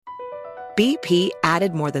BP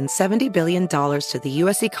added more than $70 billion to the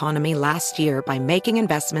U.S. economy last year by making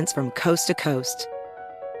investments from coast to coast.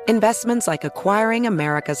 Investments like acquiring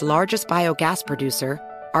America's largest biogas producer,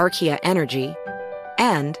 Archaea Energy,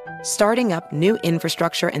 and starting up new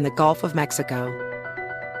infrastructure in the Gulf of Mexico.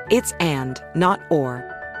 It's and, not or.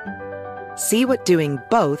 See what doing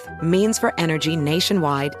both means for energy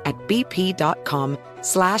nationwide at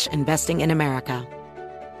bp.com/investing in America.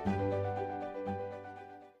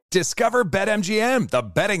 Discover BetMGM, the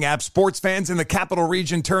betting app sports fans in the capital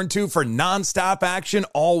region turn to for nonstop action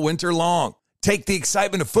all winter long. Take the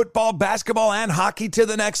excitement of football, basketball, and hockey to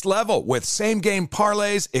the next level with same-game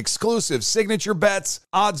parlays, exclusive signature bets,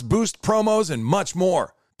 odds boost promos, and much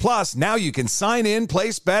more. Plus, now you can sign in,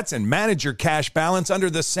 place bets, and manage your cash balance under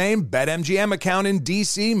the same BetMGM account in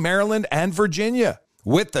D.C., Maryland, and Virginia.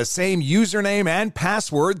 With the same username and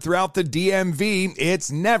password throughout the DMV,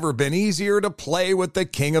 it's never been easier to play with the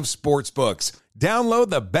king of sportsbooks. Download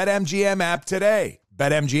the BetMGM app today.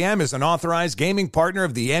 BetMGM is an authorized gaming partner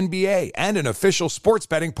of the NBA and an official sports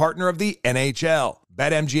betting partner of the NHL.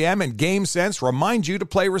 BetMGM and GameSense remind you to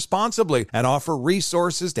play responsibly and offer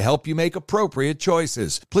resources to help you make appropriate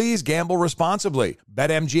choices. Please gamble responsibly.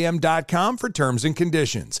 BetMGM.com for terms and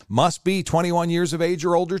conditions. Must be 21 years of age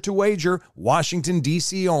or older to wager. Washington,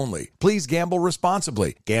 D.C. only. Please gamble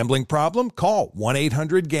responsibly. Gambling problem? Call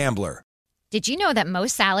 1-800-GAMBLER. Did you know that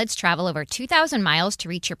most salads travel over 2,000 miles to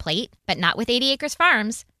reach your plate? But not with 80 Acres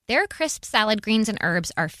Farms. Their crisp salad greens and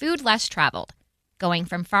herbs are food less traveled, going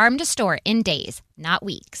from farm to store in days, not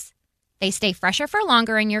weeks. They stay fresher for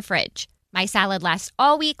longer in your fridge. My salad lasts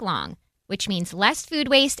all week long, which means less food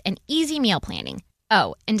waste and easy meal planning.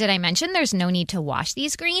 Oh, and did I mention there's no need to wash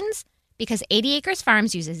these greens? Because 80 Acres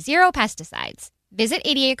Farms uses 0 pesticides. Visit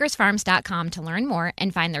 80acresfarms.com to learn more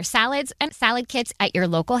and find their salads and salad kits at your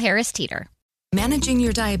local Harris Teeter. Managing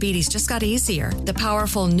your diabetes just got easier. The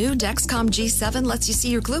powerful new Dexcom G7 lets you see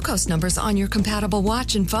your glucose numbers on your compatible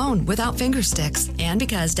watch and phone without finger sticks. And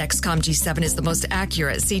because Dexcom G7 is the most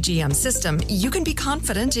accurate CGM system, you can be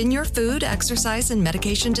confident in your food, exercise, and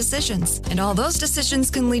medication decisions. And all those decisions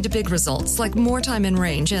can lead to big results like more time in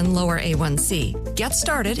range and lower A1C. Get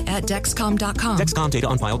started at Dexcom.com. Dexcom data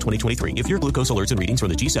on file 2023. If your glucose alerts and readings from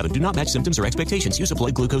the G7 do not match symptoms or expectations, use a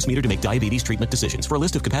blood glucose meter to make diabetes treatment decisions. For a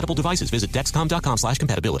list of compatible devices, visit Dexcom.com/compatibility.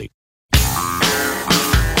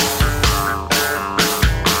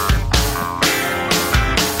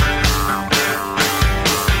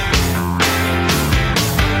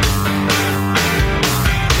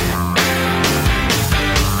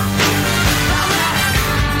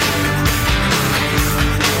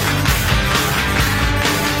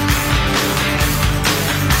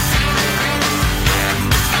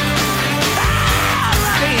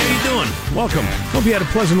 Welcome. Hope you had a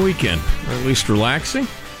pleasant weekend, or at least relaxing.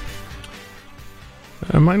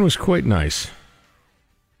 Mine was quite nice.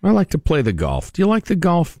 I like to play the golf. Do you like the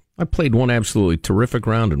golf? I played one absolutely terrific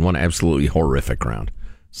round and one absolutely horrific round.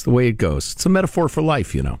 It's the way it goes. It's a metaphor for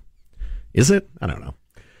life, you know. Is it? I don't know.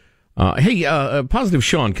 Hey, Positive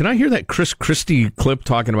Sean, can I hear that Chris Christie clip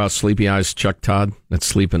talking about Sleepy Eyes Chuck Todd? That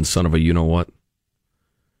sleeping son of a you-know-what?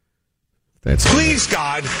 Please,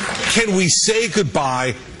 God, can we say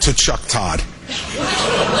goodbye to Chuck Todd?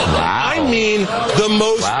 Wow. I mean,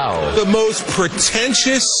 the most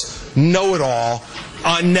pretentious know-it-all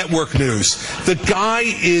on network news. The guy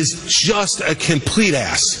is just a complete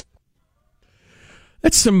ass.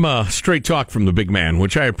 That's some straight talk from the big man,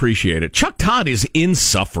 which I appreciate it. Chuck Todd is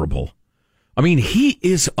insufferable. I mean, he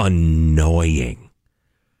is annoying.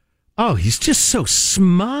 Oh, he's just so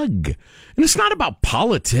smug. And it's not about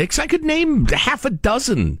politics. I could name half a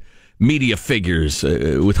dozen media figures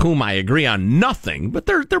with whom I agree on nothing, but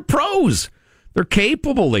they're pros. They're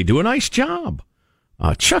capable. They do a nice job.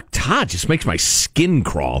 Chuck Todd just makes my skin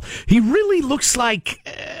crawl. He really looks like,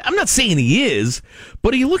 I'm not saying he is,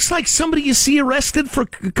 but he looks like somebody you see arrested for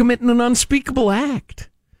committing an unspeakable act.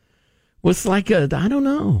 With like I don't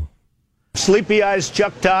know. Sleepy Eyes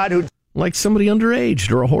Chuck Todd, who... Like somebody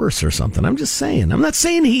underage or a horse or something. I'm just saying. I'm not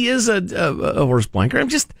saying he is a horse blanker.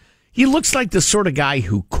 He looks like the sort of guy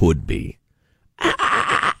who could be.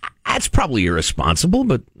 That's probably irresponsible,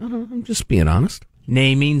 but I don't know, I'm just being honest.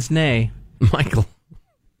 Nay means nay. Michael.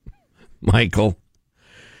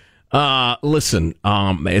 Listen,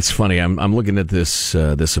 it's funny. I'm looking at this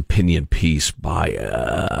opinion piece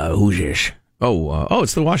by who's this?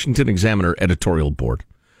 It's the Washington Examiner editorial board.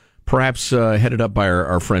 Perhaps headed up by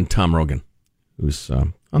our friend Tom Rogan, who's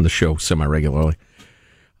on the show semi-regularly.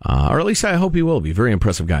 Or at least I hope he will be. Very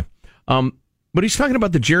impressive guy. But he's talking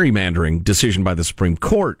about the gerrymandering decision by the Supreme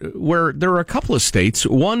Court, where there are a couple of states,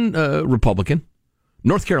 one Republican,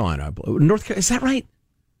 North Carolina. Is that right?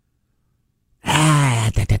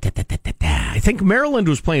 I think Maryland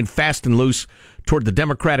was playing fast and loose toward the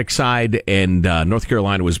Democratic side, and North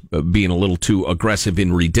Carolina was being a little too aggressive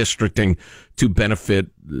in redistricting to benefit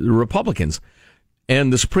the Republicans.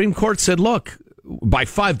 And the Supreme Court said, look, by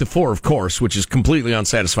 5-4, of course, which is completely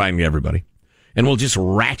unsatisfying to everybody, and we'll just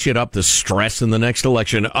ratchet up the stress in the next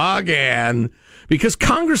election again, because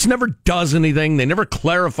Congress never does anything. They never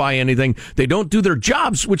clarify anything. They don't do their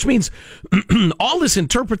jobs, which means all this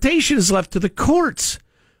interpretation is left to the courts.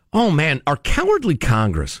 Oh, man, our cowardly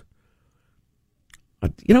Congress.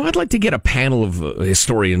 I'd like to get a panel of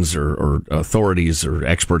historians or authorities or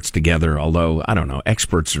experts together, although, I don't know,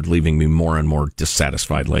 experts are leaving me more and more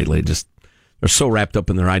dissatisfied lately. They're so wrapped up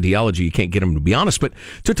in their ideology, you can't get them to be honest. But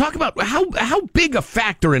to talk about how big a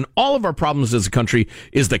factor in all of our problems as a country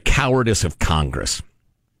is the cowardice of Congress.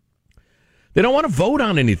 They don't want to vote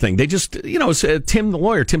on anything. They just, as Tim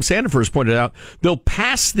Sandefur has pointed out, they'll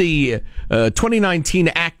pass the 2019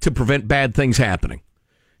 Act to prevent bad things happening.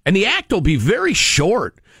 And the act will be very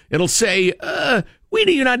short. It'll say, we,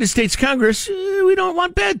 the United States Congress, we don't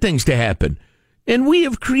want bad things to happen. And we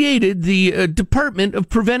have created the Department of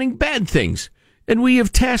Preventing Bad Things. And we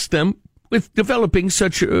have tasked them with developing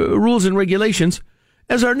such rules and regulations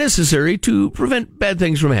as are necessary to prevent bad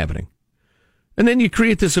things from happening. And then you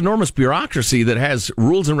create this enormous bureaucracy that has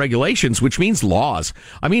rules and regulations, which means laws.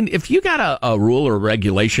 I mean, if you got a rule or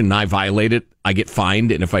regulation and I violate it, I get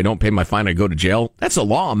fined. And if I don't pay my fine, I go to jail. That's a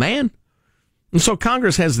law, man. And so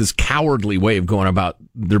Congress has this cowardly way of going about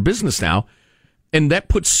their business now. And that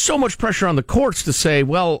puts so much pressure on the courts to say,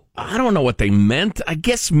 well, I don't know what they meant. I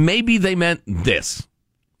guess maybe they meant this.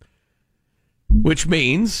 Which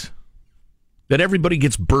means that everybody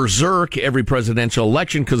gets berserk every presidential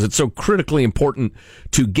election because it's so critically important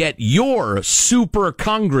to get your super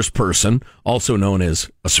congressperson, also known as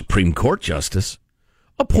a Supreme Court justice,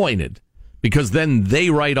 appointed. Because then they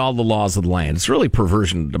write all the laws of the land. It's really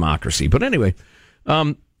perversion of democracy. But anyway,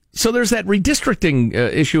 so there's that redistricting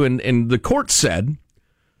issue, and the court said,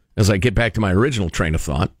 as I get back to my original train of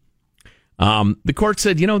thought, the court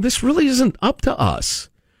said, this really isn't up to us.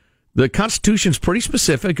 The Constitution's pretty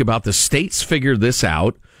specific about the states figure this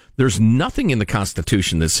out. There's nothing in the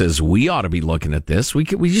Constitution that says we ought to be looking at this. We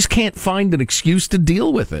just can't find an excuse to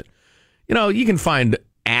deal with it. You can find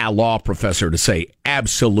a law professor to say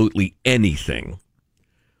absolutely anything.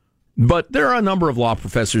 But there are a number of law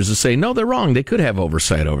professors who say, no, they're wrong. They could have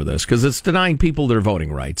oversight over this because it's denying people their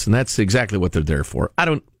voting rights. And that's exactly what they're there for. I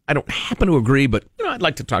don't happen to agree, but I'd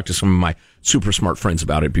like to talk to some of my super smart friends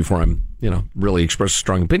about it before I'm, really express a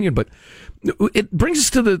strong opinion. But it brings us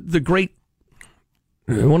to the great,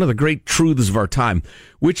 one of the great truths of our time,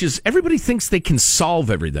 which is everybody thinks they can solve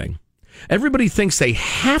everything. Everybody thinks they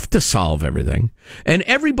have to solve everything. And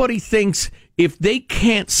everybody thinks if they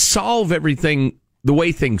can't solve everything the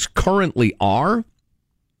way things currently are,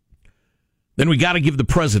 then we got to give the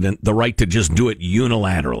president the right to just do it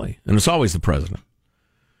unilaterally. And it's always the president.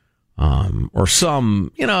 Or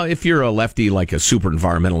some, if you're a lefty like a super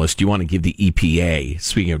environmentalist, you want to give the EPA,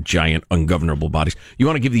 speaking of giant ungovernable bodies, you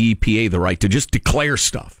want to give the EPA the right to just declare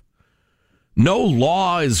stuff. No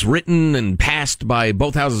law is written and passed by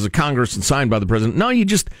both houses of Congress and signed by the president. No, you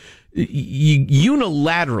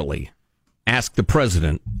unilaterally ask the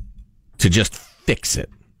president to just fix it,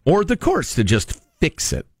 or the courts to just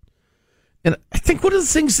fix it. And I think one of the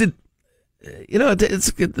things that,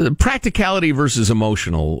 it's the practicality versus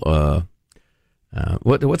emotional.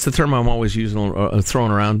 What's the term I'm always using,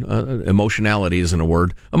 throwing around? Emotionality isn't a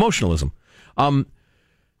word. Emotionalism.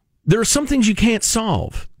 There are some things you can't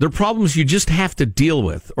solve. There are problems you just have to deal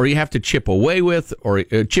with, or you have to chip away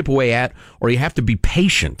at, or you have to be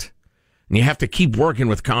patient. And you have to keep working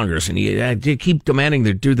with Congress, and you keep demanding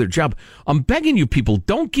they do their job. I'm begging you people,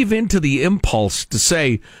 don't give in to the impulse to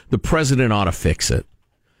say the president ought to fix it.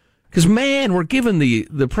 Because, man, we're giving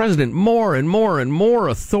the president more and more and more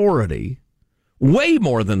authority, way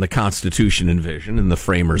more than the Constitution envisioned and the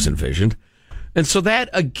framers envisioned. And so that,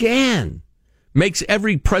 again, makes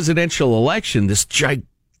every presidential election this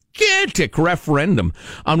gigantic referendum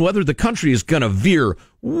on whether the country is going to veer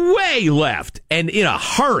way left and in a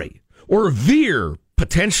hurry, or veer,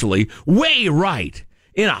 potentially, way right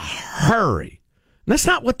in a hurry. And that's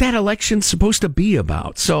not what that election's supposed to be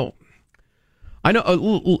about. So, I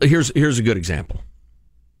know, here's a good example.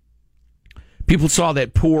 People saw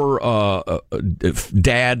that poor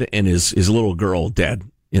dad and his little girl dead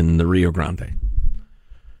in the Rio Grande.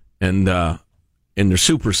 And they're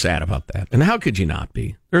super sad about that. And how could you not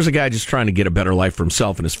be? There's a guy just trying to get a better life for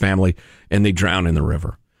himself and his family, and they drown in the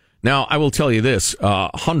river. Now, I will tell you this,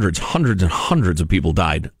 hundreds and hundreds of people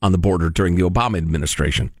died on the border during the Obama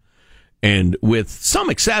administration. And with some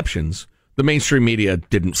exceptions, the mainstream media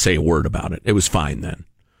didn't say a word about it. It was fine then,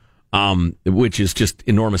 which is just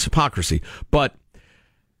enormous hypocrisy. But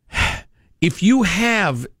if you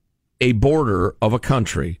have a border of a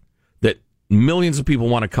country that millions of people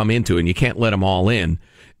want to come into and you can't let them all in,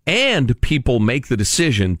 and people make the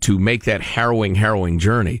decision to make that harrowing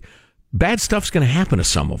journey, bad stuff's going to happen to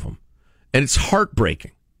some of them. And it's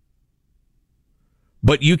heartbreaking.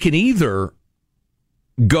 But you can either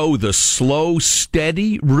go the slow,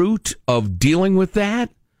 steady route of dealing with that,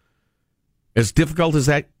 as difficult as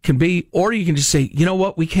that can be, or you can just say, you know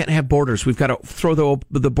what, we can't have borders. We've got to throw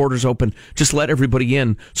the borders open. Just let everybody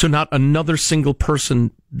in so not another single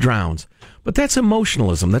person drowns. But that's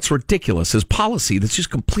emotionalism. That's ridiculous. As policy, that's just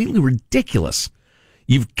completely ridiculous.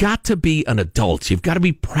 You've got to be an adult. You've got to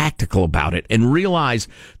be practical about it and realize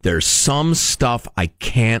there's some stuff I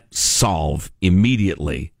can't solve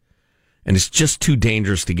immediately. And it's just too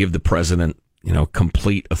dangerous to give the president,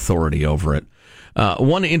 complete authority over it.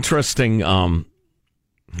 One interesting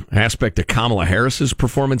aspect of Kamala Harris's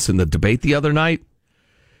performance in the debate the other night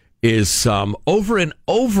is over and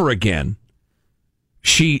over again,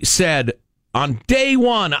 she said, on day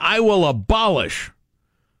one, I will abolish,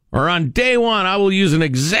 or on day one, I will use an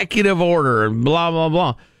executive order, and blah, blah,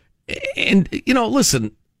 blah. And,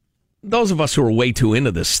 listen, those of us who are way too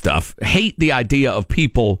into this stuff hate the idea of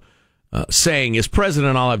people saying, as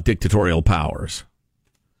president, I'll have dictatorial powers.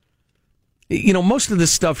 Most of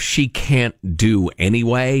this stuff she can't do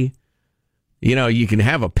anyway. You can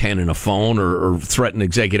have a pen and a phone or threaten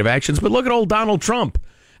executive actions, but look at old Donald Trump.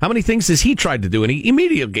 How many things has he tried to do, and he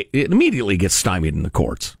immediately gets stymied in the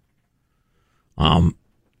courts? I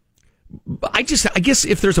guess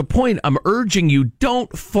if there's a point, I'm urging you,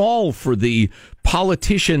 don't fall for the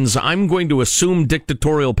politicians, I'm going to assume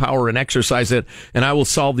dictatorial power and exercise it, and I will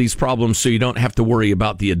solve these problems so you don't have to worry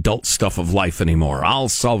about the adult stuff of life anymore. I'll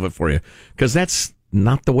solve it for you. Because that's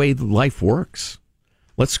not the way life works.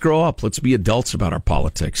 Let's grow up. Let's be adults about our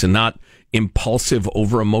politics and not impulsive,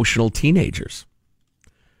 over-emotional teenagers.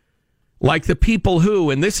 Like the people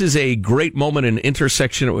who, and this is a great moment in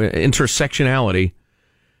intersectionality,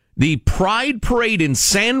 the Pride Parade in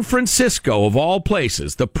San Francisco, of all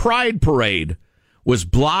places, the Pride Parade was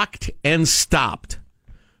blocked and stopped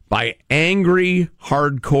by angry,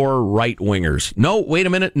 hardcore right-wingers. No, wait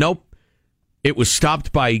a minute. Nope. It was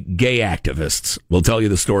stopped by gay activists. We'll tell you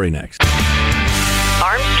the story next.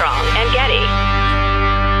 Armstrong and Getty.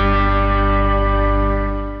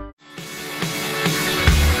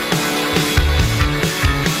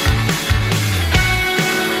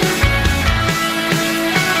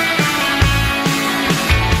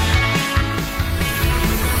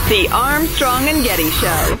 The Armstrong and Getty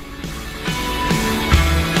Show.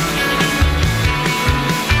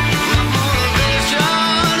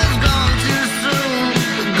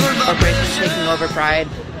 Corporations taking over Pride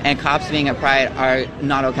and cops being at Pride are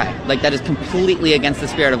not okay. Like, that is completely against the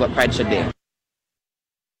spirit of what Pride should be.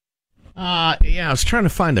 Yeah, I was trying to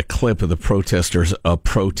find a clip of the protesters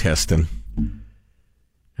protesting.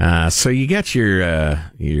 So you got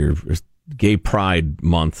your Gay Pride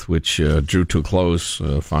Month, which drew to a close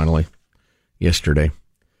finally yesterday.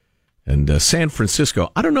 And San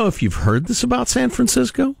Francisco, I don't know if you've heard this about San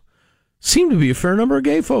Francisco. Seem to be a fair number of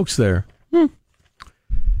gay folks there.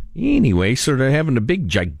 Anyway, so they're having a big,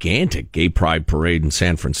 gigantic Gay Pride Parade in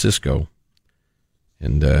San Francisco.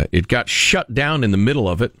 And it got shut down in the middle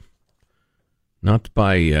of it. Not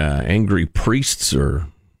by angry priests or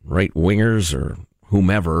right-wingers or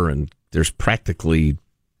whomever. And there's practically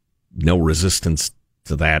no resistance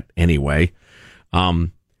to that anyway.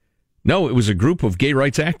 No, it was a group of gay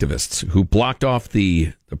rights activists who blocked off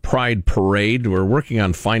the Pride Parade. We're working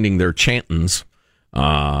on finding their chantings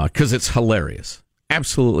because it's hilarious.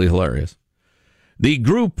 Absolutely hilarious. The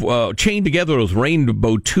group, chained together with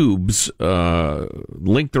rainbow tubes,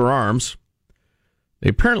 linked their arms. They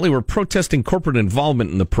apparently were protesting corporate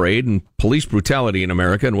involvement in the parade and police brutality in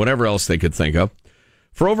America and whatever else they could think of.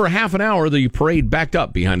 For over half an hour, the parade backed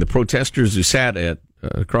up behind the protesters who sat at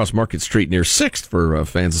across Market Street near 6th for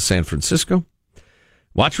fans of San Francisco.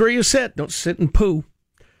 Watch where you sit. Don't sit and poo.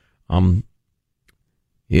 In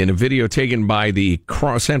a video taken by the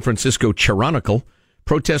San Francisco Chronicle,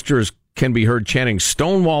 protesters can be heard chanting,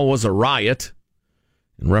 "Stonewall was a riot,"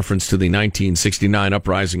 in reference to the 1969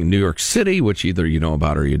 uprising in New York City, which either you know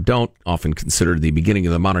about or you don't, often considered the beginning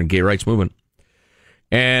of the modern gay rights movement.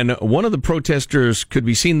 And one of the protesters could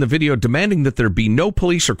be seen in the video demanding that there be no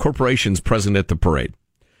police or corporations present at the parade.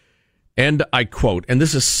 And I quote, and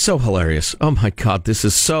this is so hilarious. Oh, my God, this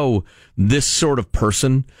is so this sort of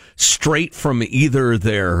person, straight from either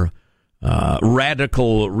their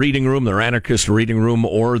radical reading room, their anarchist reading room,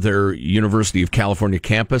 or their University of California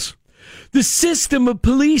campus. The system of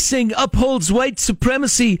policing upholds white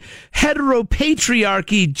supremacy,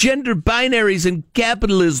 heteropatriarchy, gender binaries, and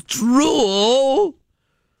capitalist rule,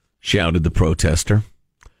 shouted the protester.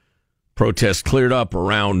 Protest cleared up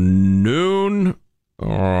around noon.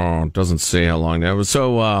 Oh, it doesn't say how long that was.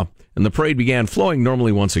 So, and the parade began flowing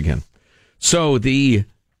normally once again. So the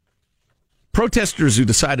protesters who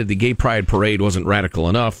decided the gay pride parade wasn't radical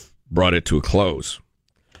enough brought it to a close.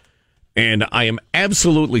 And I am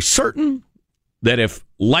absolutely certain that if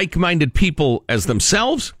like-minded people as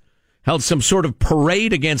themselves held some sort of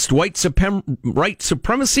parade against white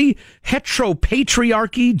supremacy,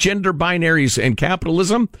 heteropatriarchy, gender binaries, and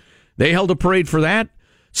capitalism, they held a parade for that,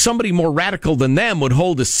 somebody more radical than them would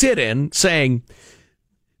hold a sit-in saying,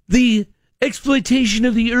 the exploitation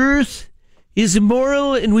of the earth is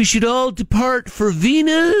immoral and we should all depart for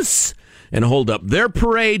Venus, and hold up their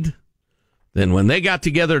parade. Then when they got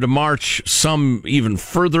together to march, some even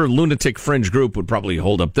further lunatic fringe group would probably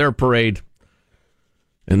hold up their parade.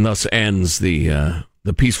 And thus ends the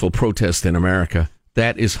peaceful protest in America.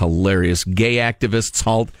 That is hilarious. Gay activists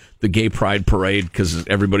halt the gay pride parade because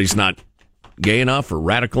everybody's not gay enough or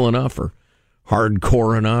radical enough or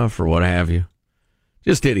hardcore enough or what have you.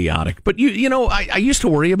 Just idiotic. But, you know, I used to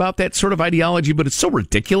worry about that sort of ideology, but it's so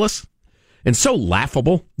ridiculous and so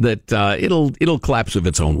laughable that it'll collapse of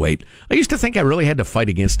its own weight. I used to think I really had to fight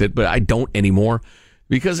against it, but I don't anymore.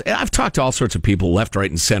 Because I've talked to all sorts of people, left, right,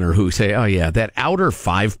 and center, who say, oh, yeah, that outer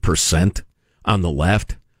 5% on the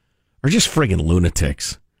left are just friggin'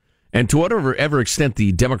 lunatics. And to whatever extent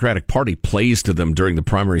the Democratic Party plays to them during the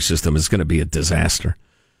primary system is going to be a disaster.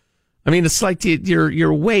 I mean, it's like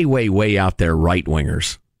you're way, way, way out there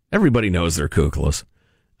right-wingers. Everybody knows they're kookalas.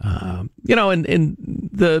 You know, and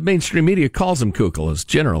the mainstream media calls them kookalas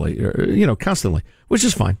generally, you know, constantly, which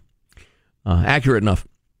is fine. Accurate enough.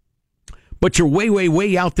 But you're way, way,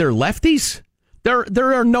 way out there lefties.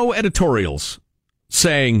 There are no editorials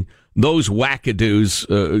saying those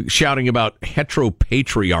wackadoos shouting about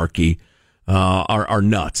heteropatriarchy are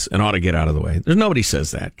nuts and ought to get out of the way. There's nobody says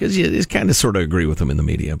that because you kind of sort of agree with them in the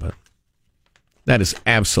media, but that is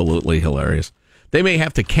absolutely hilarious. They may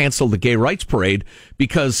have to cancel the gay rights parade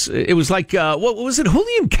because it was like, what was it?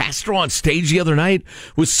 Julian Castro on stage the other night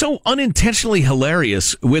was so unintentionally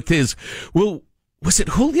hilarious with his, well, was it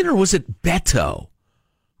Julian or was it Beto?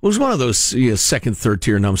 It was one of those second, third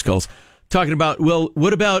tier numbskulls talking about, well,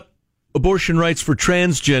 what about abortion rights for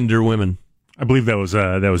transgender women? I believe that was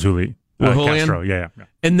Julian. Castro, yeah.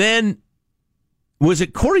 And then, was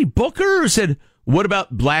it Cory Booker who said, what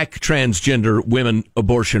about black transgender women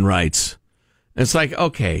abortion rights? And it's like,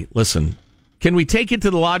 okay, listen, can we take it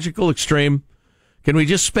to the logical extreme? Can we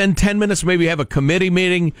just spend 10 minutes, maybe have a committee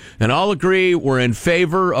meeting, and all agree we're in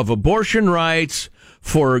favor of abortion rights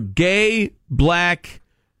for gay, black,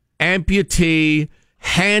 amputee,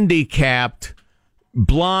 handicapped,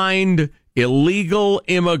 blind, illegal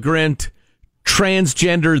immigrant,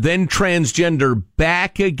 transgender, then transgender,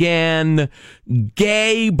 back again,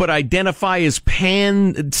 gay, but identify as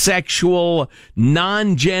pansexual,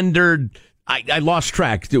 non-gendered. I lost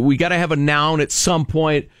track. We got to have a noun at some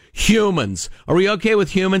point. Humans. Are we okay with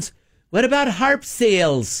humans? What about harp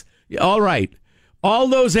seals? All right. All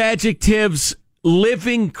those adjectives,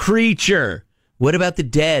 living creature. What about the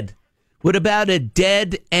dead? What about a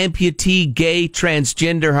dead amputee, gay,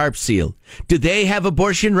 transgender harp seal? Do they have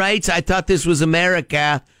abortion rights? I thought this was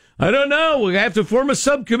America. I don't know. We have to form a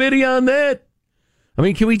subcommittee on that. I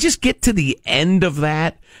mean, can we just get to the end of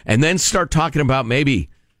that and then start talking about maybe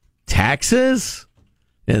taxes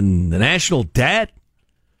and the national debt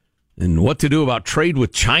and what to do about trade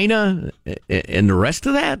with China and the rest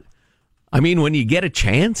of that? I mean, when you get a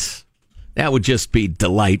chance, that would just be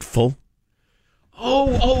delightful.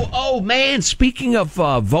 Oh, man, speaking of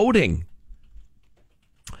voting,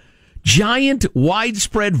 giant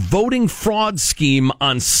widespread voting fraud scheme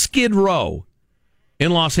on Skid Row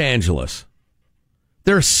in Los Angeles.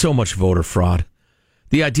 There's so much voter fraud.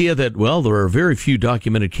 The idea that, well, there are very few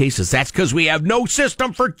documented cases, that's because we have no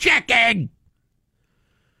system for checking.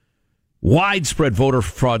 Widespread voter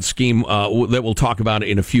fraud scheme that we'll talk about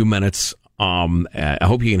in a few minutes. I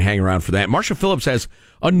hope you can hang around for that. Marsha Phillips has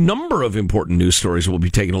a number of important news stories we'll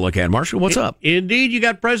be taking a look at. Marsha, what's up? Indeed, you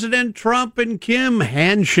got President Trump and Kim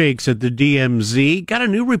handshakes at the DMZ. Got a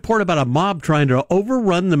new report about a mob trying to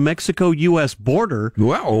overrun the Mexico-U.S. border.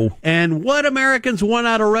 Wow. And what Americans want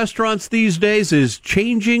out of restaurants these days is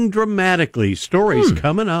changing dramatically. Stories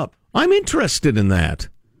coming up. I'm interested in that.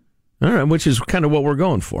 All right, which is kind of what we're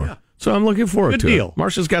going for. Yeah. So I'm looking forward to it.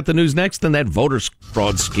 Marsha's got the news next, and that voter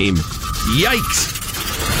fraud scheme. Yikes.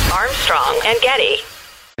 Armstrong and Getty.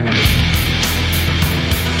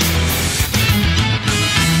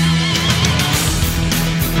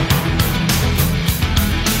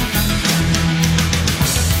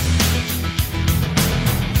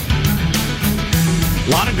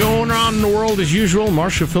 A lot of going on in the world as usual.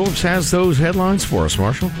 Marshall Phillips has those headlines for us,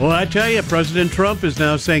 Marshall. Well, I tell you, President Trump is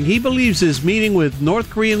now saying he believes his meeting with North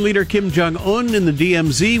Korean leader Kim Jong-un in the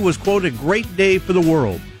DMZ was, quote, a great day for the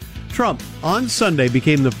world. Trump, on Sunday,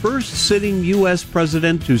 became the first sitting U.S.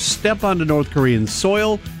 president to step onto North Korean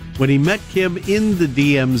soil when he met Kim in the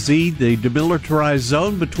DMZ, the demilitarized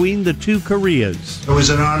zone between the two Koreas. It was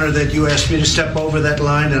an honor that you asked me to step over that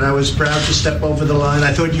line, and I was proud to step over the line.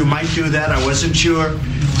 I thought you might do that. I wasn't sure,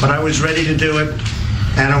 but I was ready to do it,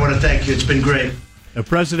 and I want to thank you. It's been great. The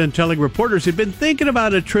president telling reporters he'd been thinking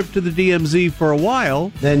about a trip to the DMZ for a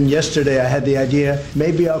while. Then yesterday I had the idea,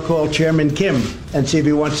 maybe I'll call Chairman Kim and see if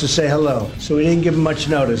he wants to say hello. So we didn't give him much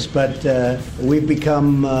notice, but we've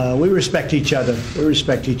become, we respect each other. We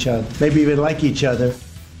respect each other. Maybe even like each other.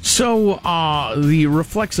 So the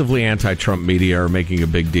reflexively anti-Trump media are making a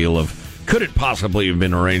big deal of, could it possibly have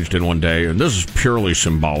been arranged in one day? And this is purely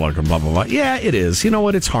symbolic and blah, blah, blah. Yeah, it is. You know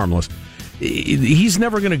what? It's harmless. He's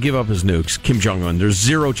never going to give up his nukes, Kim Jong-un. There's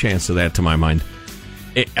zero chance of that, to my mind.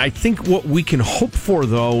 I think what we can hope for,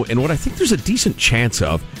 though, and what I think there's a decent chance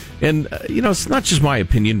of, and, it's not just my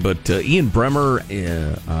opinion, but Ian Bremmer,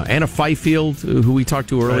 Anna Fifield, who we talked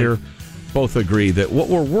to earlier, both agree that what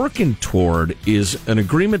we're working toward is an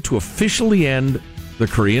agreement to officially end the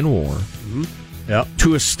Korean War,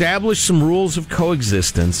 to establish some rules of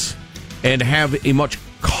coexistence, and have a much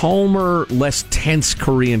calmer, less tense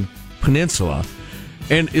Korean peninsula,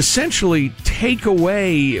 and essentially take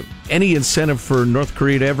away any incentive for North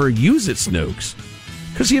Korea to ever use its nukes.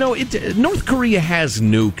 Because, North Korea has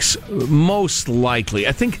nukes, most likely.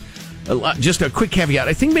 I think, just a quick caveat,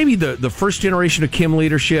 I think maybe the first generation of Kim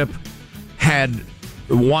leadership had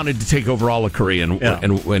wanted to take over all of Korea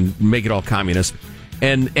and make it all communist.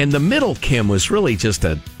 And the middle Kim was really just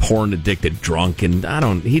a porn-addicted drunk, and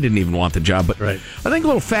he didn't even want the job. But I think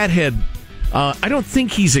little fathead, I don't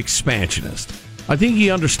think he's expansionist. I think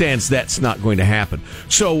he understands that's not going to happen.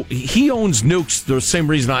 So he owns nukes the same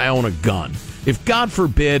reason I own a gun. If, God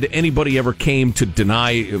forbid, anybody ever came to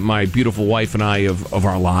deny my beautiful wife and I of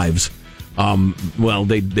our lives,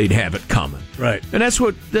 they'd have it coming. Right. And that's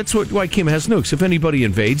why Kim has nukes. If anybody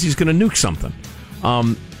invades, he's going to nuke something.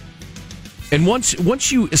 And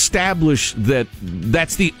once you establish that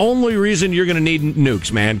that's the only reason you're going to need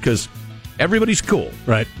nukes, man, because everybody's cool.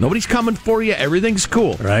 Right. Nobody's coming for you. Everything's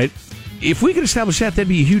cool. Right. If we could establish that, that'd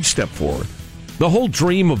be a huge step forward. The whole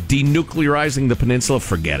dream of denuclearizing the peninsula,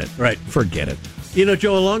 forget it. Right. Forget it.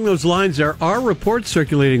 Joe, along those lines, there are reports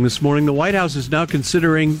circulating this morning. The White House is now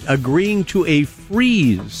considering agreeing to a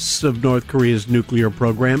freeze of North Korea's nuclear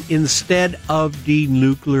program instead of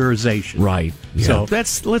denuclearization. Right. Yeah.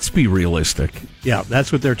 So let's be realistic. Yeah,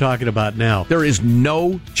 that's what they're talking about now. There is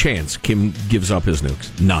no chance Kim gives up his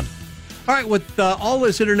nukes. None. All right, with all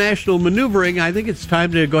this international maneuvering, I think it's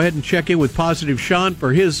time to go ahead and check in with Positive Sean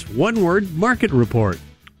for his one-word market report.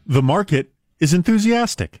 The market is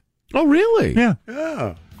enthusiastic. Oh, really? Yeah.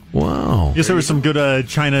 Wow. Yes, there was some good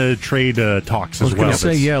China trade talks as well. I was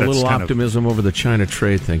going to say, a little optimism over the China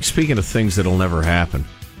trade thing. Speaking of things that'll never happen,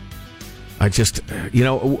 I just,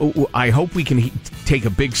 I hope we can take a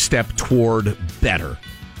big step toward better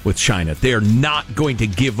with China. They're not going to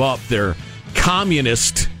give up their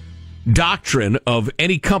communist doctrine of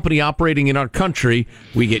any company operating in our country.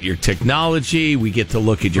 We get your technology, we get to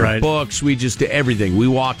look at your books, we just do everything. We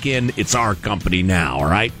walk in, it's our company now, all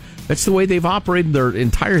right? That's the way they've operated their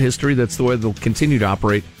entire history. That's the way they'll continue to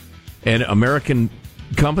operate. And American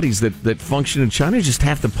companies that function in China just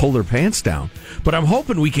have to pull their pants down. But I'm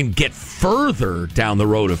hoping we can get further down the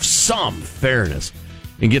road of some fairness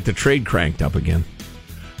and get the trade cranked up again.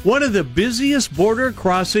 One of the busiest border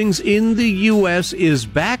crossings in the U.S. is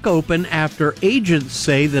back open after agents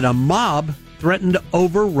say that a mob threatened to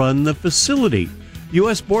overrun the facility.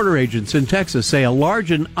 U.S. border agents in Texas say a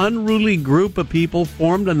large and unruly group of people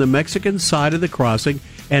formed on the Mexican side of the crossing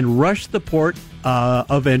and rushed the port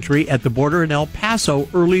of entry at the border in El Paso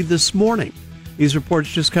early this morning. These reports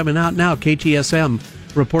just coming out now.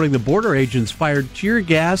 KTSM reporting the border agents fired tear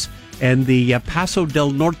gas and the Paso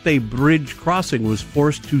del Norte bridge crossing was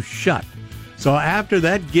forced to shut. So after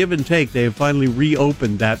that give and take, they have finally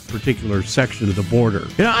reopened that particular section of the border.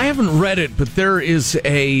 I haven't read it, but there is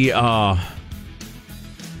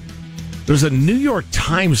There's a New York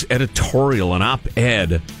Times editorial, an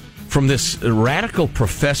op-ed from this radical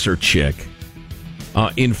professor chick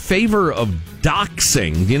in favor of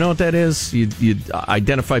doxing. Do you know what that is? You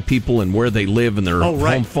identify people and where they live and their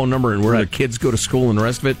home phone number and where their kids go to school and the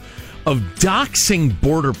rest of it. Of doxing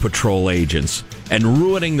Border Patrol agents and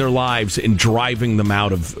ruining their lives and driving them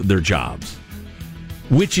out of their jobs.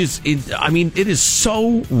 Which is, it is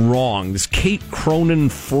so wrong. This Kate Cronin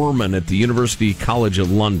Furman at the University College of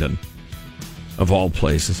London, of all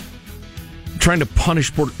places, trying to punish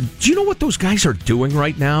border. Do you know what those guys are doing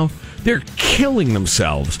right now? They're killing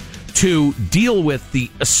themselves to deal with the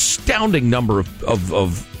astounding number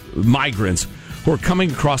of migrants who are coming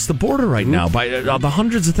across the border right now by the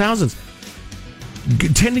hundreds of thousands,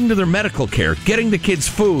 tending to their medical care, getting the kids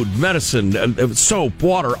food, medicine, soap,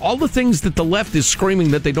 water, all the things that the left is screaming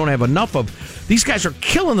that they don't have enough of. These guys are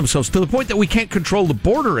killing themselves to the point that we can't control the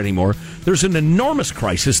border anymore. There's an enormous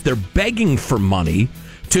crisis. They're begging for money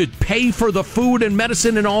to pay for the food and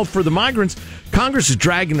medicine and all for the migrants. Congress is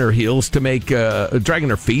dragging their heels to make, dragging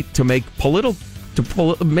their feet to make political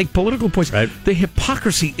points. Right. The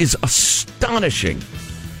hypocrisy is astonishing.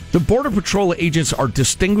 The Border Patrol agents are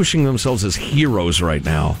distinguishing themselves as heroes right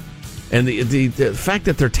now. And the fact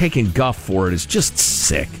that they're taking guff for it is just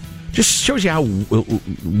sick. Just shows you how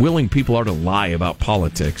willing people are to lie about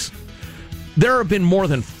politics. There have been more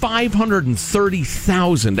than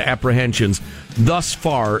 530,000 apprehensions thus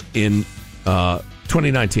far in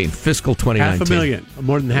 2019, fiscal 2019. 500,000.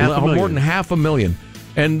 More than half a million. More than 500,000.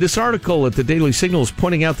 And this article at the Daily Signal is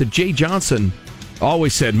pointing out that Jay Johnson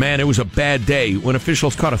always said, man, it was a bad day when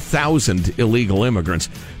officials caught 1,000 illegal immigrants.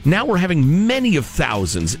 Now we're having many of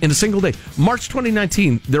thousands in a single day. March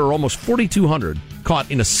 2019, there were almost 4,200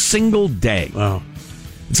 caught in a single day. Wow.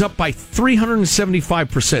 It's up by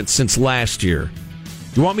 375% since last year.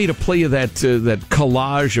 You want me to play you that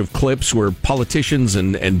collage of clips where politicians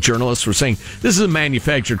and journalists were saying, this is a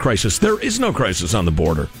manufactured crisis. There is no crisis on the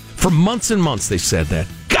border. For months and months they said that.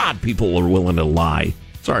 God, people are willing to lie.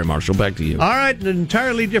 Sorry, Marshall, back to you. All right, an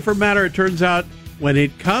entirely different matter. It turns out when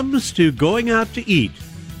it comes to going out to eat,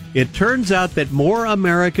 it turns out that more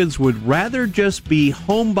Americans would rather just be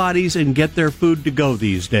homebodies and get their food to go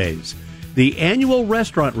these days. The annual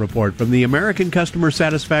restaurant report from the American Customer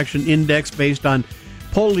Satisfaction Index, based on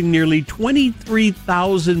polling nearly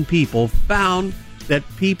 23,000 people, found that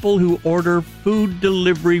people who order food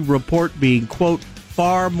delivery report being, quote,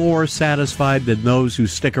 far more satisfied than those who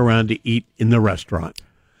stick around to eat in the restaurant.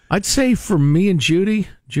 I'd say for me and Judy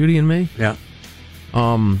and me,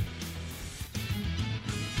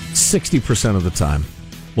 60% of the time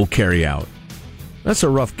we'll carry out. That's a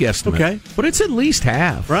rough guesstimate. Okay. But it's at least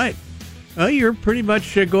half. Right. You're pretty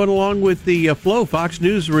much going along with the flow. Fox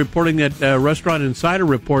News reporting that Restaurant Insider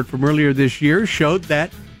report from earlier this year showed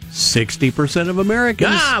that 60% of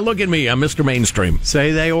Americans... look at me. I'm Mr. Mainstream.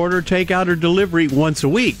 ...say they order takeout or delivery once a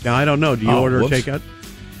week. Now, I don't know. Do you order takeout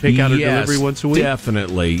or delivery once a week?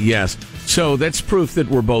 Definitely, yes. So that's proof that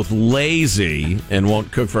we're both lazy and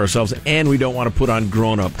won't cook for ourselves, and we don't want to put on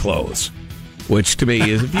grown-up clothes. Which to me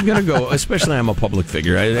is, if you're going to go, especially I'm a public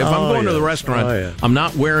figure, if I'm going to the restaurant, I'm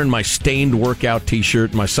not wearing my stained workout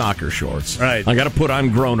T-shirt and my soccer shorts. Right. I got to put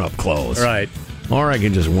on grown-up clothes. Right. Or I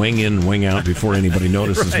can just wing in and wing out before anybody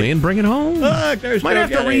notices me and bring it home. Might have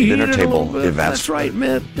to reheat dinner it table a little bit. event. That's right,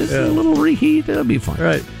 Mitt. Just a little reheat. That'll be fine.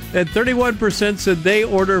 Right. And 31% said they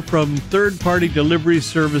order from third-party delivery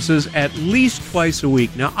services at least twice a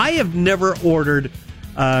week. Now, I have never ordered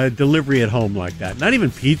delivery at home like that. Not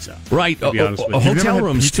even pizza. Right. To be honest with you. Hotel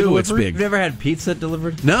rooms, too, delivered? it's big. You've never had pizza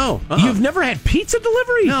delivered? No. You've never had pizza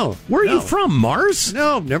delivery? No. Where are you from, Mars?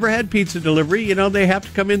 No, never had pizza delivery. You know, they have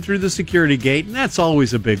to come in through the security gate, and that's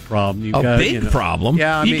always a big problem. Problem?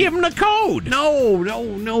 Yeah, you give them the code. No.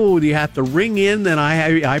 You have to ring in, then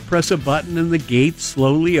I press a button, and the gate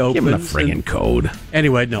slowly opens. Give them the friggin' code.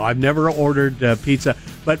 Anyway, no, I've never ordered pizza.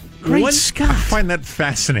 But Great Scott. I find that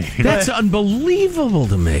fascinating. That's unbelievable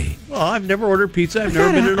to me. Well, I've never ordered pizza. I've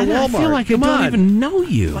never been in a Walmart. I feel like I don't even know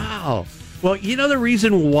you. Wow. Well, you know the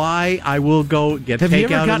reason why I will go get takeout? Have you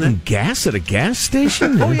ever gotten gas at a gas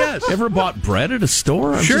station? Oh, yes. Ever bought bread at a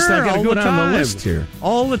store? Sure, I got to go down time. the list here.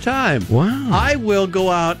 All the time. Wow. I will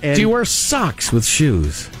go out and... Do you wear socks with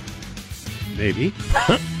shoes? Maybe.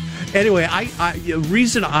 Anyway,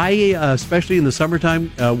 reason I, especially in the summertime,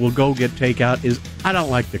 will go get takeout is I don't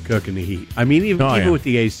like to cook in the heat. I mean, even with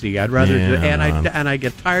the AC, I'd rather do, and I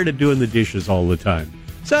get tired of doing the dishes all the time.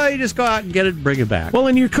 So you just go out and get it and bring it back. Well,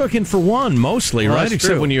 and you're cooking for one mostly, Well, right? that's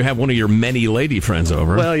Except true. when you have one of your many lady friends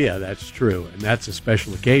over. Well, yeah, that's true, and that's a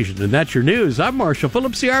special occasion. And that's your news. I'm Marshall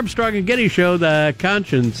Phillips, the Armstrong and Getty Show, the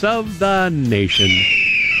conscience of the nation.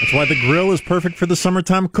 That's why the grill is perfect for the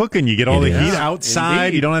summertime cooking. You get all the heat outside.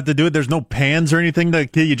 Indeed. You don't have to do it. There's no pans or anything.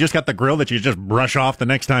 You just got the grill that you just brush off the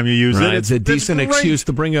next time you use it. It's a decent excuse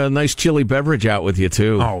to bring a nice chilly beverage out with you,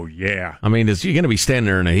 too. Oh, yeah. I mean, you're going to be standing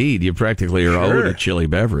there in the heat. You practically are owed a chilly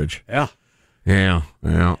beverage. Yeah.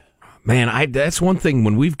 Man, that's one thing.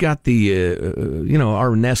 When we've got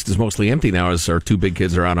our nest is mostly empty now as our two big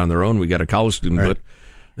kids are out on their own. We got a college student, but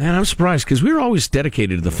man, I'm surprised because we were always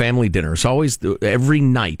dedicated to the family dinners, always every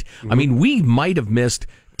night. Mm-hmm. I mean, we might have missed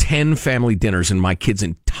 10 family dinners in my kids'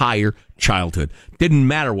 entire childhood. Didn't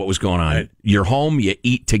matter what was going on. Right. You're home, you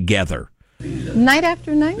eat together. Night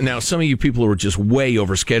after night? Now, some of you people who are just way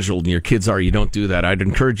overscheduled and your kids you don't do that. I'd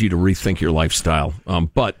encourage you to rethink your lifestyle.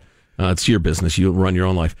 But it's your business. You run your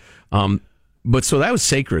own life. But so that was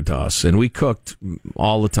sacred to us, and we cooked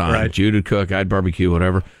all the time. Right. Jude would cook, I'd barbecue,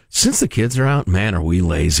 whatever. Since the kids are out, man, are we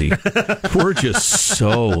lazy. We're just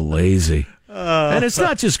so lazy. And it's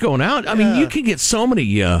not just going out. I mean, you can get so many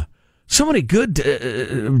good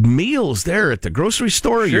meals there at the grocery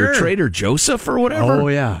store, your Trader Joseph or whatever. Oh,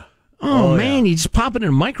 yeah. Oh, man, you just pop it in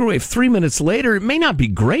a microwave 3 minutes later. It may not be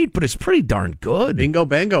great, but it's pretty darn good. Bingo,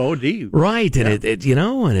 bango, OD. Right, and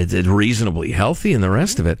it's reasonably healthy and the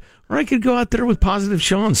rest of it. Or I could go out there with Positive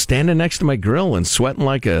Sean standing next to my grill and sweating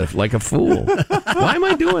like a fool. Why am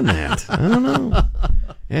I doing that? I don't know.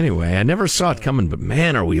 Anyway, I never saw it coming, but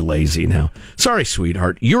man, are we lazy now. Sorry,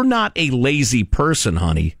 sweetheart. You're not a lazy person,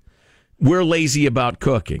 honey. We're lazy about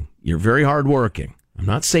cooking. You're very hardworking. I'm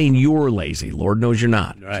not saying you're lazy. Lord knows you're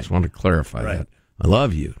not. Right. Just wanted to clarify that. I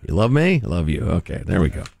love you. You love me? I love you. Okay, there we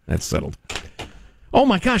go. That's settled. Oh,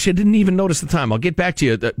 my gosh, I didn't even notice the time. I'll get back to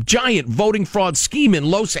you. The giant voting fraud scheme in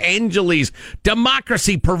Los Angeles.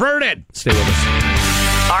 Democracy perverted. Stay with us.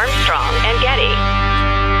 Armstrong and Getty.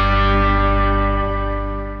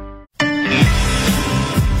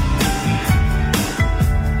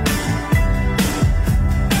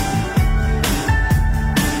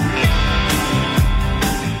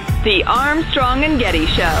 The Armstrong and Getty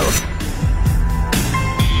Show.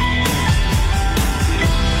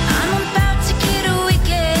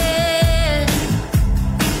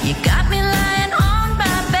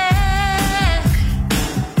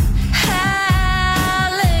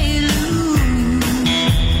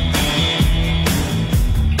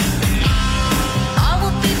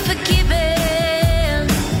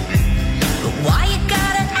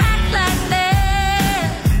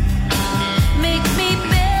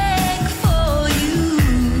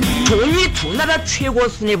 두 나라 최고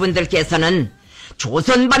수뇌분들께서는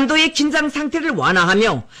조선반도의 긴장 상태를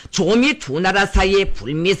완화하며 조미 두 나라 사이의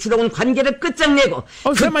불미스러운 관계를 끝장내고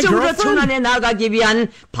극적으로 전환해 나가기 위한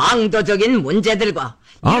방도적인 문제들과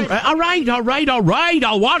All right.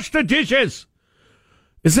 I'll wash the dishes.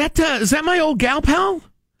 Is that my old gal pal?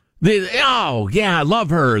 I love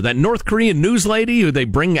her. That North Korean news lady who they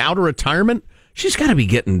bring out of retirement. She's got to be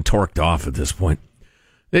getting torqued off at this point.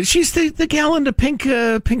 She's the gal in the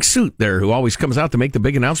pink suit there who always comes out to make the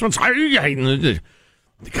big announcements.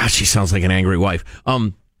 Gosh, she sounds like an angry wife.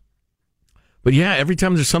 But yeah, every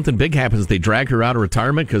time there's something big happens, they drag her out of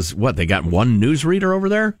retirement because they got one newsreader over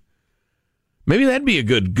there? Maybe that'd be a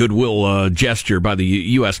good goodwill gesture by the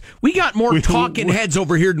U.S. We got more talking heads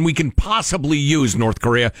over here than we can possibly use, North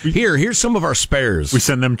Korea. Here's some of our spares. We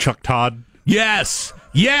send them Chuck Todd. Yes.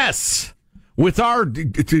 With our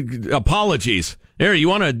apologies. Here, you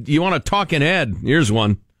want a talking head? Here's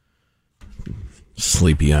one.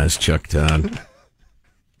 Sleepy eyes, Chuck Todd.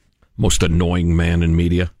 Most annoying man in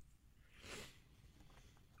media.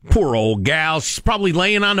 Poor old gal. She's probably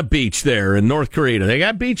laying on a beach there in North Korea. They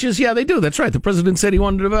got beaches? Yeah, they do. That's right. The president said he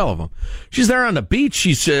wanted to develop them. She's there on the beach.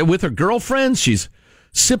 She's with her girlfriends. She's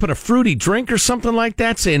sipping a fruity drink or something like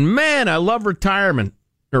that, saying, man, I love retirement.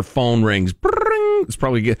 Her phone rings. It's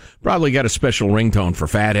probably got a special ringtone for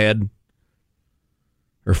Fathead.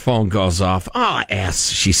 Her phone goes off. Oh,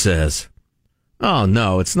 S, she says. Oh,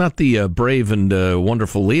 no, it's not the brave and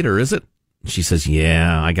wonderful leader, is it? She says,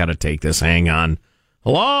 yeah, I got to take this. Hang on.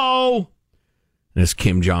 Hello? And it's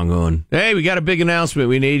Kim Jong-un. Hey, we got a big announcement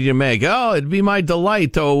we need you to make. Oh, it'd be my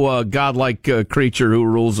delight, godlike creature who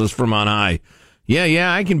rules us from on high.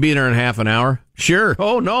 Yeah, I can be there in half an hour. Sure.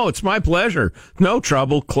 Oh, no, it's my pleasure. No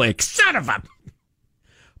trouble. Click. Son of a...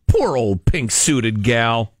 Poor old pink-suited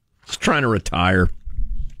gal. She's trying to retire.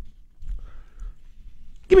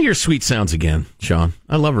 Give me your sweet sounds again, Sean.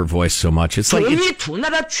 I love her voice so much. It's like 두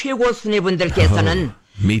나라 최고 수뇌분들께서는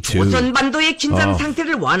조선반도의 긴장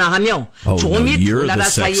상태를 완화하며 조미 두 나라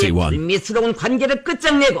사이의 불미스러운 관계를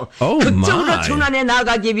끝장내고 극적으로 전환해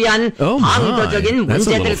나가기 위한 방도적인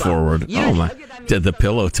문제들과 the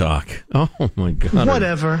pillow talk. Oh my God.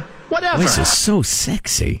 Whatever. Whatever. This is so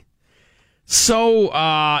sexy. So,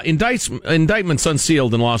 indictments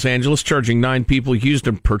unsealed in Los Angeles, charging 9 people accused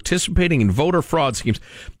of participating in voter fraud schemes.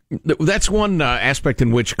 That's one aspect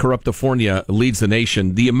in which Corruptifornia leads the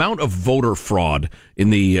nation. The amount of voter fraud in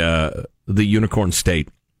the unicorn state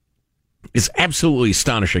is absolutely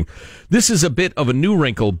astonishing. This is a bit of a new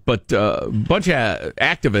wrinkle, but a bunch of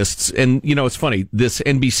activists, and it's funny, this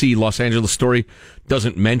NBC Los Angeles story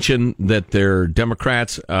doesn't mention that they're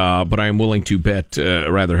Democrats, but I am willing to bet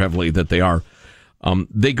rather heavily that they are.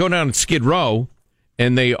 They go down to Skid Row,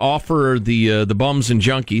 and they offer the bums and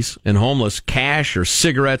junkies and homeless cash or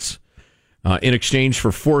cigarettes in exchange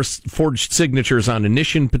for forged signatures on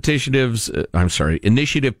initiative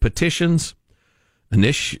petitions.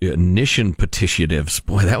 Initiation petitiatives.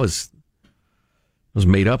 Boy, that was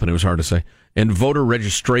made up and it was hard to say. And voter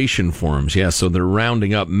registration forms. Yeah, so they're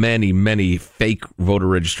rounding up many, many fake voter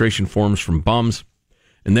registration forms from bums.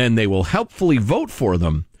 And then they will helpfully vote for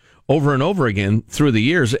them over and over again through the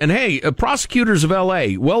years. And hey, prosecutors of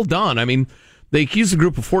L.A., well done. I mean, they accused the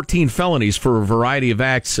group of 14 felonies for a variety of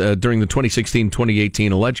acts during the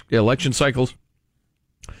 2016-2018 election cycles,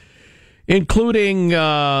 including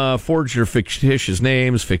forged or fictitious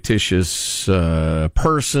names, fictitious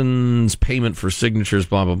persons, payment for signatures,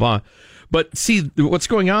 blah, blah, blah. But see, what's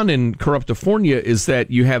going on in Corruptifornia is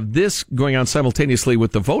that you have this going on simultaneously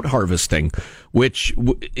with the vote harvesting, which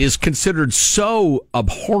is considered so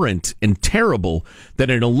abhorrent and terrible that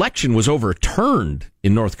an election was overturned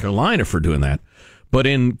in North Carolina for doing that. But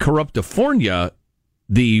in Corruptifornia,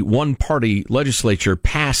 the one-party legislature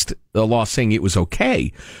passed a law saying it was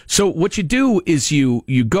okay. So what you do is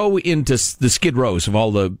you go into the Skid Rows of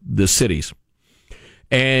all the cities,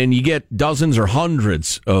 and you get dozens or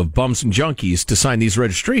hundreds of bums and junkies to sign these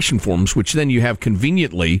registration forms, which then you have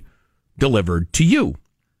conveniently delivered to you.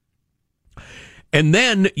 And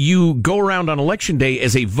then you go around on Election Day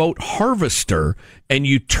as a vote harvester, and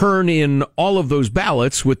you turn in all of those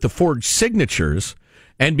ballots with the forged signatures.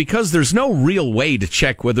 And because there's no real way to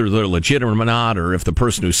check whether they're legitimate or not, or if the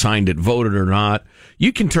person who signed it voted or not,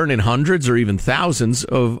 you can turn in hundreds or even thousands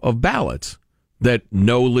of ballots that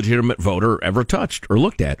no legitimate voter ever touched or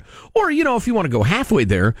looked at. Or, if you want to go halfway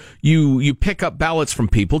there, you pick up ballots from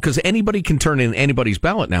people, because anybody can turn in anybody's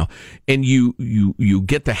ballot now, and you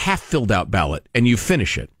get the half filled out ballot and you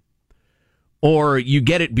finish it. Or you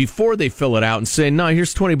get it before they fill it out and say, no,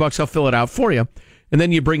 here's $20, I'll fill it out for you. And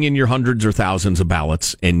then you bring in your hundreds or thousands of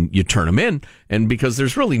ballots and you turn them in. And because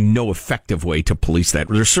there's really no effective way to police that,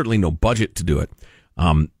 there's certainly no budget to do it,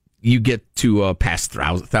 you get to pass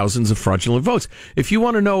thousands of fraudulent votes. If you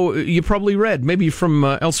want to know, you probably read, maybe from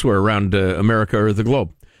elsewhere around America or the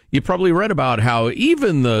globe, you probably read about how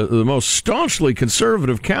even the most staunchly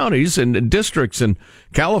conservative counties and districts in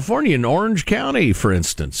California, in Orange County, for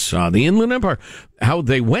instance, the Inland Empire, how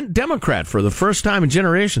they went Democrat for the first time in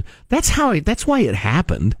generations. That's why it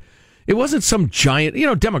happened. It wasn't some giant,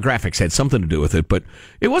 demographics had something to do with it, but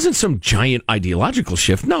it wasn't some giant ideological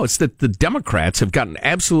shift. No, it's that the Democrats have gotten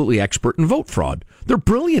absolutely expert in vote fraud. They're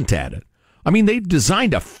brilliant at it. I mean, they've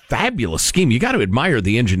designed a fabulous scheme. You got to admire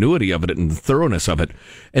the ingenuity of it and the thoroughness of it.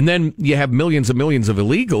 And then you have millions and millions of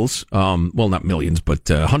illegals. Well, not millions, but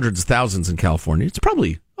hundreds of thousands in California. It's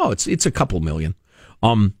probably, it's a couple million.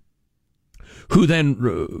 Who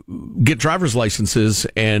then get driver's licenses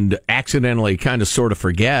and accidentally kind of sort of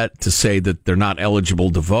forget to say that they're not eligible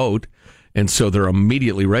to vote. And so they're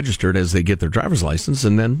immediately registered as they get their driver's license.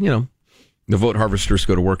 And then, the vote harvesters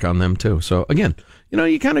go to work on them, too. So, again,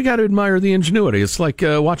 you kind of got to admire the ingenuity. It's like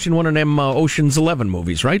watching one of them Ocean's 11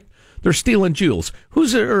 movies, right? They're stealing jewels.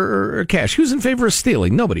 Or cash. Who's in favor of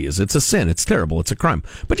stealing? Nobody is. It's a sin. It's terrible. It's a crime.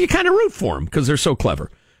 But you kind of root for them because they're so clever.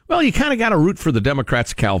 Well, you kind of got to root for the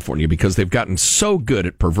Democrats of California because they've gotten so good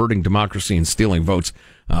at perverting democracy and stealing votes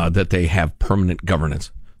that they have permanent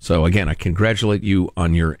governance. So, again, I congratulate you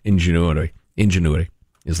on your ingenuity. Ingenuity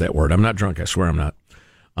is that word. I'm not drunk. I swear I'm not.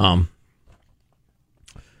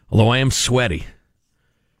 Although I am sweaty.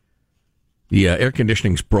 The air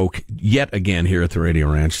conditioning's broke yet again here at the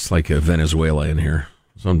Radio Ranch. It's like Venezuela in here.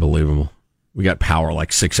 It's unbelievable. We got power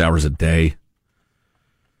like 6 hours a day.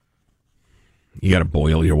 You got to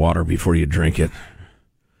boil your water before you drink it.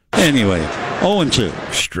 Anyway,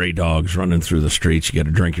 0-2. Stray dogs running through the streets. You got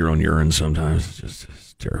to drink your own urine sometimes.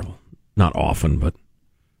 It's terrible. Not often, but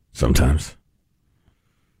sometimes.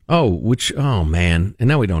 Oh, man. And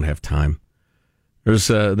now we don't have time. There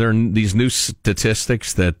are these new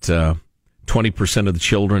statistics that 20% of the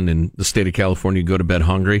children in the state of California go to bed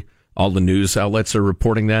hungry. All the news outlets are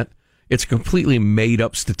reporting that. It's a completely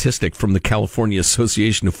made-up statistic from the California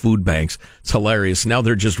Association of Food Banks. It's hilarious. Now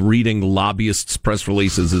they're just reading lobbyists' press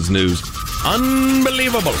releases as news.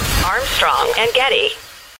 Unbelievable. Armstrong and Getty.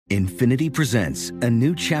 Infiniti presents a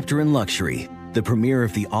new chapter in luxury, the premiere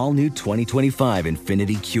of the all-new 2025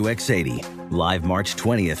 Infiniti QX80, live March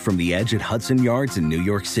 20th from the Edge at Hudson Yards in New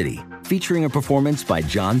York City, featuring a performance by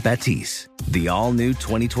John Batiste. The all-new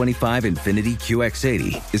 2025 Infiniti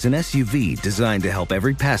QX80 is an SUV designed to help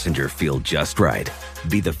every passenger feel just right.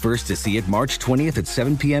 Be the first to see it March 20th at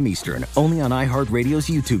 7 p.m. Eastern, only on iHeartRadio's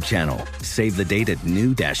YouTube channel. Save the date at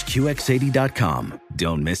new-QX80.com.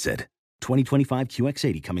 Don't miss it. 2025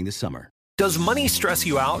 QX80 coming this summer. Does money stress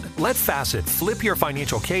you out? Let Facet flip your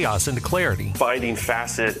financial chaos into clarity. Finding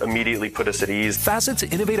Facet immediately put us at ease. Facet's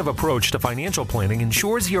innovative approach to financial planning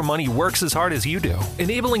ensures your money works as hard as you do,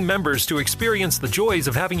 enabling members to experience the joys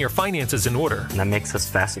of having your finances in order. And that makes us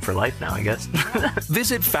Facet for life now, I guess.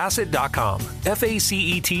 Visit Facet.com,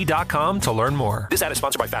 FACET.com to learn more. This ad is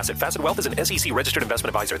sponsored by Facet. Facet Wealth is an SEC registered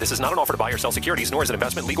investment advisor. This is not an offer to buy or sell securities, nor is it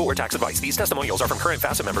investment, legal, or tax advice. These testimonials are from current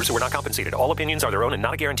Facet members who are not compensated. All opinions are their own and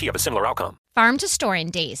not a guarantee of a similar outcome. Farm to store in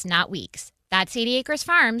days, not weeks. That's 80 Acres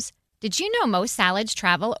Farms. Did you know most salads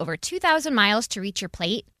travel over 2,000 miles to reach your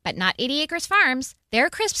plate? But not 80 Acres Farms. Their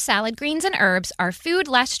crisp salad greens and herbs are food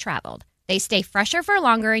less traveled. They stay fresher for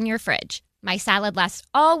longer in your fridge. My salad lasts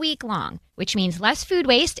all week long, which means less food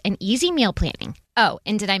waste and easy meal planning. Oh,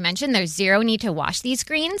 and did I mention there's zero need to wash these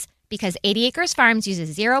greens? Because 80 Acres Farms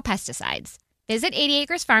uses zero pesticides. Visit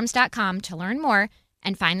 80acresfarms.com to learn more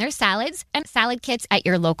and find their salads and salad kits at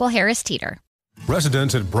your local Harris Teeter.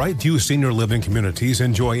 Residents at Brightview Senior Living Communities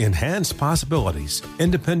enjoy enhanced possibilities,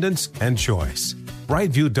 independence, and choice.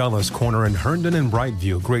 Brightview Dulles Corner in Herndon and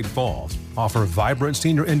Brightview, Great Falls, offer vibrant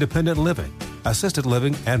senior independent living, assisted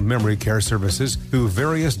living, and memory care services through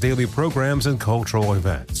various daily programs and cultural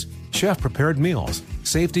events. Chef-prepared meals,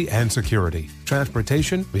 safety and security,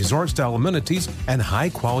 transportation, resort-style amenities, and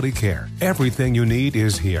high-quality care. Everything you need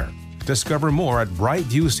is here. Discover more at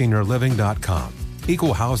brightviewseniorliving.com.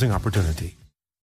 Equal housing opportunity.